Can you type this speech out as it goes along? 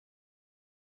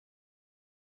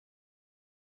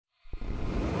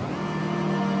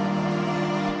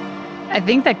I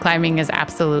think that climbing is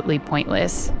absolutely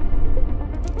pointless.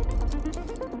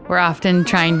 We're often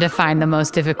trying to find the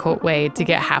most difficult way to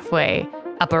get halfway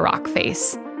up a rock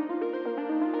face.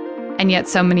 And yet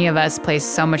so many of us place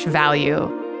so much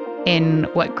value in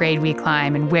what grade we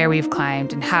climb and where we've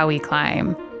climbed and how we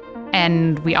climb.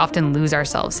 And we often lose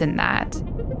ourselves in that.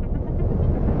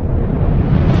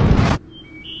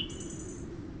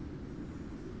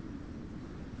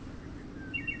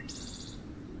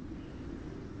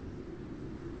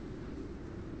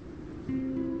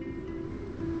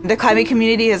 The climbing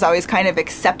community has always kind of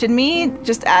accepted me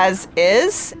just as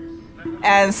is.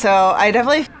 And so I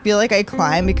definitely feel like I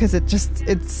climb because it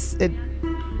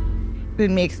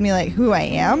makes me like who I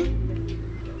am.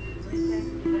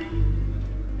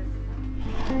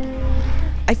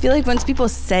 I feel like once people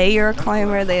say you're a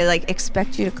climber, they like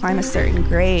expect you to climb a certain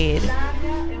grade.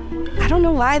 I don't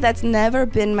know why that's never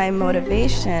been my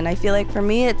motivation. I feel like for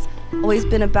me it's always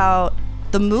been about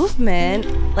the movement.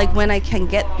 Like when I can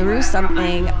get through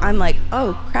something, I'm like,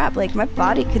 oh crap, like my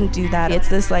body can do that. It's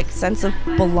this like sense of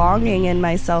belonging in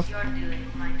myself.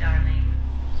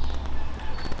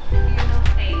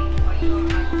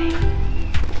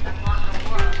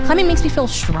 Climbing makes me feel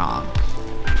strong.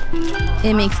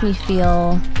 It makes me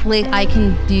feel like I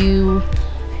can do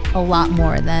a lot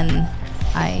more than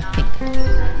I think.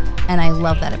 And I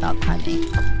love that about climbing.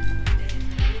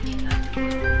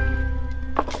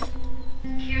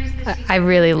 I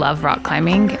really love rock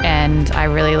climbing, and I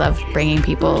really love bringing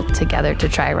people together to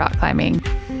try rock climbing.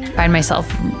 I find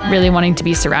myself really wanting to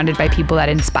be surrounded by people that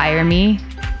inspire me,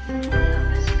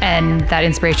 and that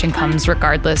inspiration comes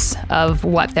regardless of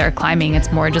what they're climbing.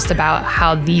 It's more just about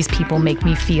how these people make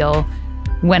me feel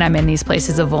when I'm in these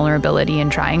places of vulnerability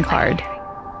and trying hard.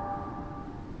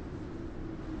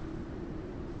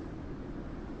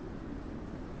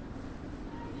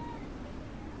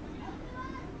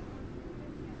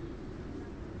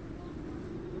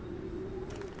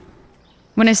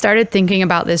 When I started thinking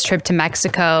about this trip to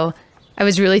Mexico, I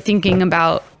was really thinking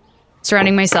about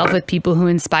surrounding myself with people who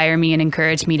inspire me and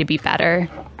encourage me to be better.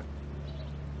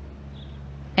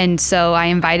 And so I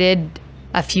invited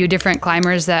a few different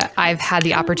climbers that I've had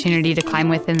the opportunity to climb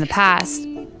with in the past.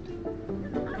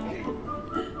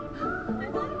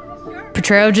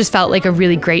 Potrero just felt like a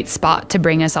really great spot to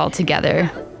bring us all together.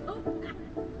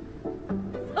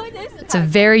 It's a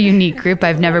very unique group.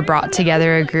 I've never brought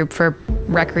together a group for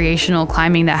recreational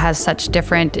climbing that has such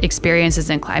different experiences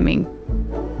in climbing.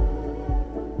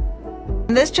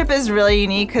 This trip is really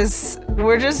unique because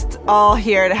we're just all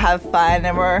here to have fun,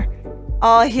 and we're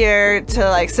all here to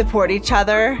like support each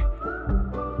other.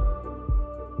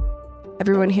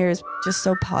 Everyone here is just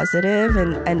so positive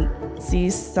and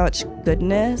sees such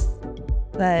goodness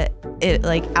that it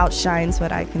like outshines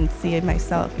what I can see in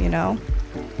myself, you know?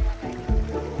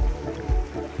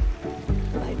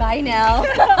 Bye now.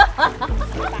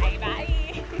 Bye-bye.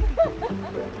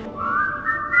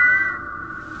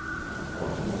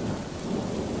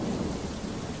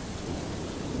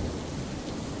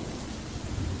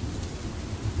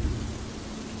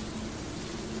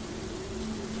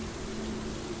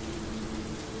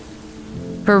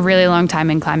 For a really long time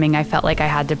in climbing, I felt like I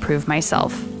had to prove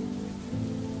myself.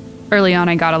 Early on,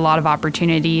 I got a lot of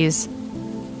opportunities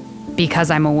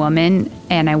because I'm a woman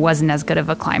and I wasn't as good of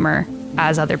a climber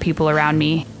as other people around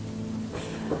me.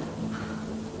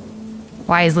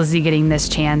 Why is Lizzie getting this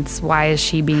chance? Why is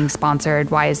she being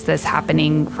sponsored? Why is this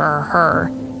happening for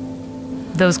her?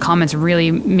 Those comments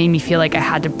really made me feel like I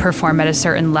had to perform at a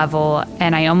certain level,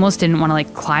 and I almost didn't want to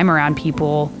like climb around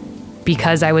people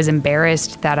because I was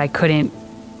embarrassed that I couldn't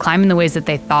climb in the ways that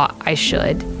they thought I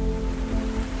should.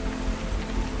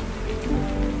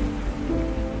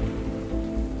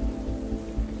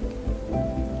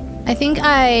 I think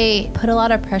I put a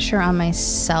lot of pressure on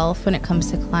myself when it comes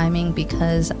to climbing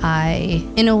because I,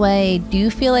 in a way, do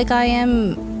feel like I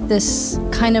am this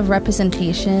kind of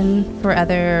representation for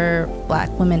other Black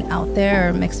women out there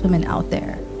or mixed women out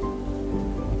there.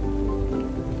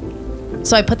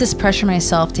 So I put this pressure on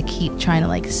myself to keep trying to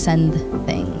like send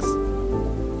things.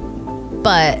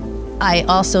 But I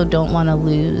also don't want to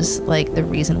lose like the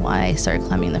reason why I started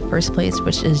climbing in the first place,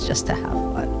 which is just to have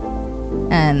fun.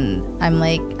 And I'm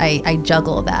like, I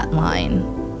juggle that line.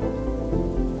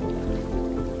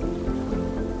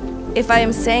 If I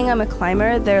am saying I'm a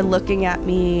climber, they're looking at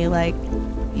me like,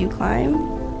 you climb?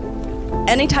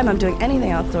 Anytime I'm doing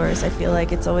anything outdoors, I feel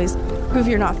like it's always, prove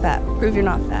you're not fat, prove you're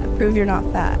not fat, prove you're not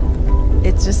fat.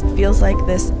 It just feels like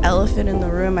this elephant in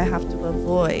the room I have to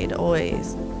avoid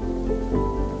always.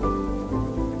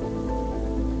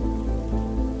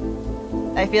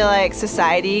 I feel like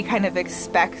society kind of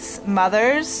expects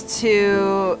mothers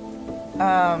to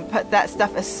put that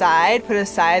stuff aside, put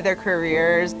aside their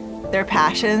careers, their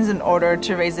passions in order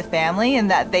to raise a family, and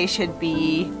that they should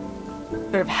be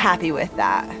sort of happy with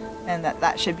that, and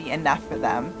that should be enough for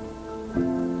them.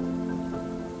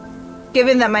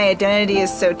 Given that my identity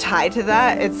is so tied to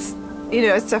that, it's, you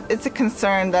know, it's a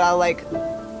concern that I'll like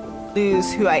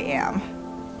lose who I am.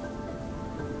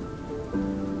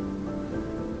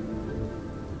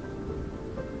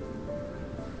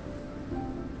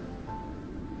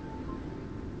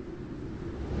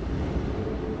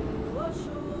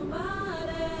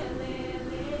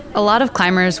 A lot of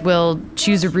climbers will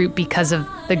choose a route because of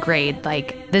the grade.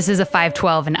 Like, this is a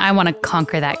 512 and I want to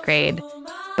conquer that grade.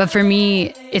 But for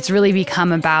me, it's really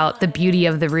become about the beauty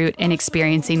of the route and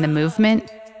experiencing the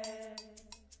movement.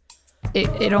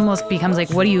 It almost becomes like,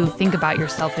 what do you think about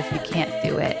yourself if you can't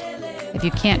do it? If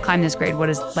you can't climb this grade, what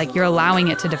is, like, you're allowing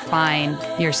it to define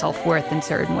your self-worth in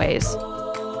certain ways.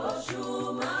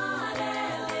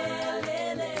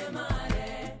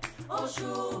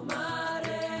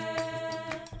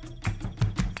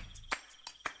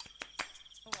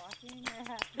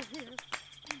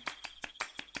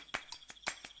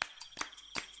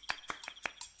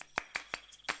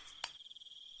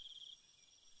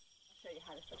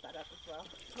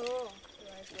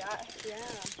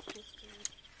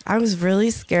 I was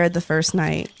really scared the first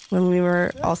night when we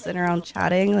were all sitting around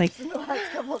chatting. Like, The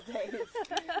last couple of days.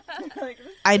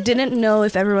 I didn't know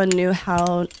if everyone knew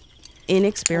how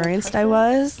inexperienced I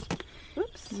was.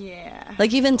 Oops. Yeah.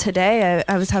 Like, even today,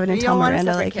 I was having to tell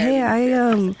Miranda, like, hey, I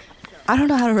don't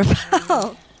know how to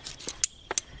rappel.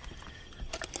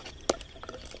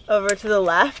 Over to the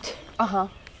left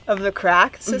of the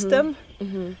crack system,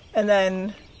 and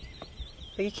then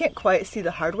like, you can't quite see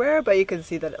the hardware, but you can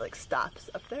see that it like stops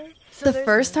up there. The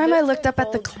first time I looked up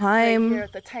at the climb, Right here,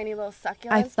 the tiny little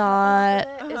succulents. I thought,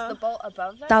 Is the bolt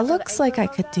above that looks like I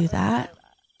could do that.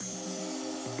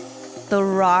 The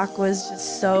rock was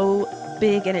just so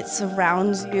big and it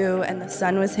surrounds you, and the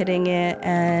sun was hitting it,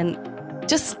 and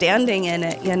just standing in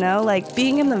it, you know, like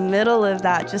being in the middle of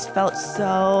that just felt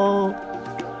so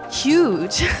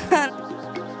huge.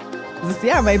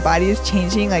 Yeah, my body is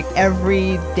changing like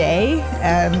every day,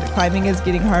 and climbing is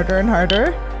getting harder and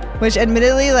harder, which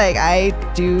admittedly, like, I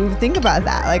do think about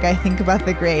that. Like, I think about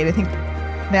the grade. I think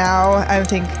now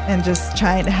and just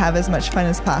trying to have as much fun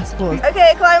as possible.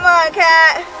 Okay, climb on,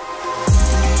 Kat.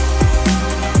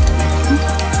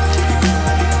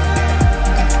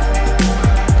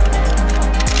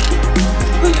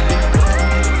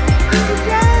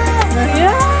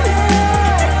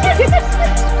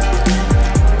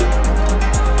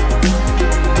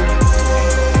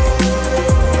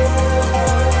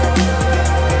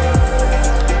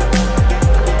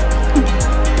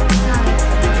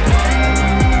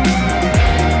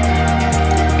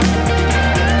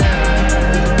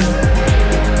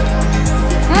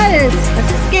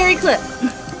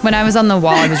 When I was on the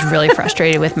wall, I was really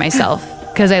frustrated with myself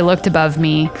because I looked above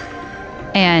me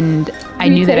and I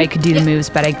knew that I could do the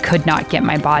moves, but I could not get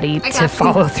my body to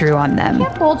follow through on them.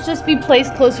 Bolts just be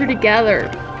placed closer together.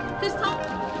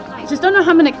 I just don't know how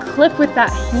I'm gonna clip with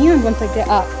that hand once I get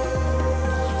up.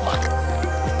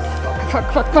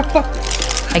 Fuck.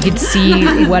 I could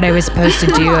see what I was supposed to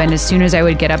do, and as soon as I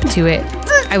would get up to it,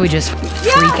 I would just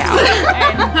freak out.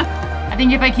 And I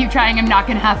think if I keep trying, I'm not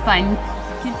gonna have fun.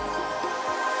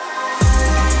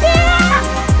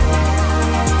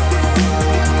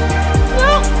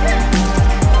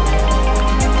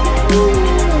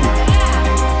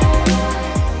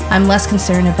 I'm less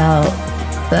concerned about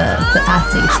the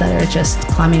athletes that are just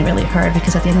climbing really hard,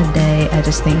 because at the end of the day, I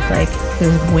just think like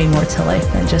there's way more to life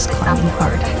than just climbing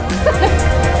hard.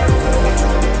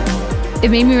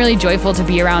 It made me really joyful to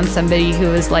be around somebody who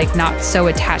was like not so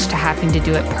attached to having to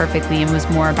do it perfectly and was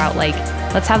more about like,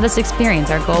 let's have this experience.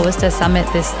 Our goal was to summit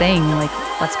this thing, like,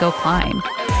 let's go climb.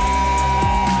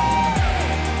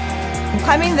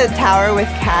 Climbing the tower with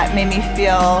Kat made me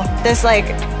feel this like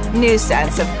new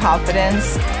sense of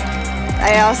confidence.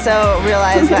 I also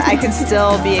realized that I could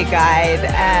still be a guide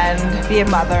and be a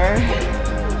mother.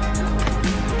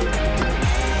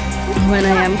 When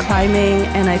I am climbing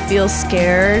and I feel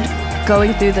scared,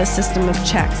 going through the system of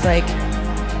checks, like,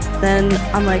 then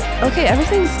I'm like, okay,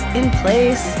 everything's in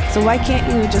place, so why can't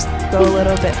you just go a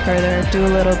little bit further, do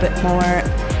a little bit more?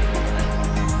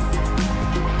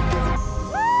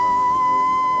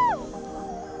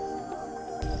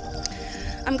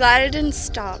 I'm glad I didn't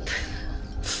stop.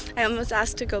 I almost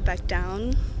asked to go back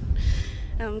down.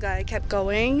 I'm glad I kept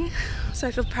going, so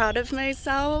I feel proud of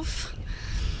myself.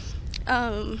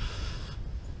 I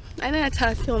think that's how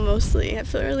I feel mostly. I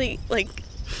feel really, like,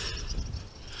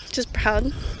 just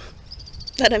proud.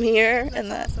 that I'm here and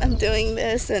that I'm doing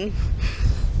this, and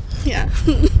yeah.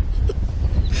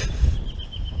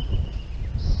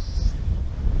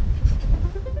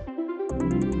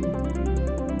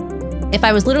 If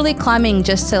I was literally climbing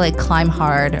just to like climb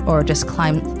hard or just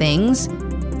climb things,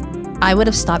 I would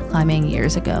have stopped climbing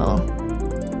years ago.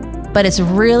 But it's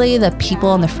really the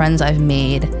people and the friends I've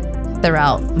made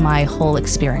throughout my whole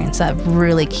experience that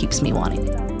really keeps me wanting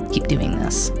to keep doing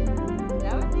this.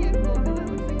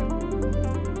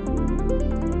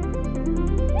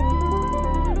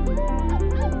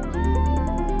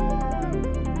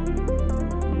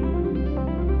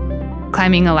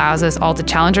 Climbing allows us all to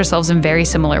challenge ourselves in very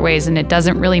similar ways, and it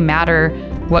doesn't really matter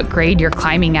what grade you're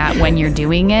climbing at when you're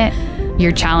doing it.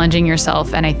 You're challenging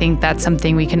yourself, and I think that's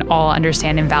something we can all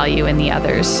understand and value in the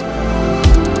others.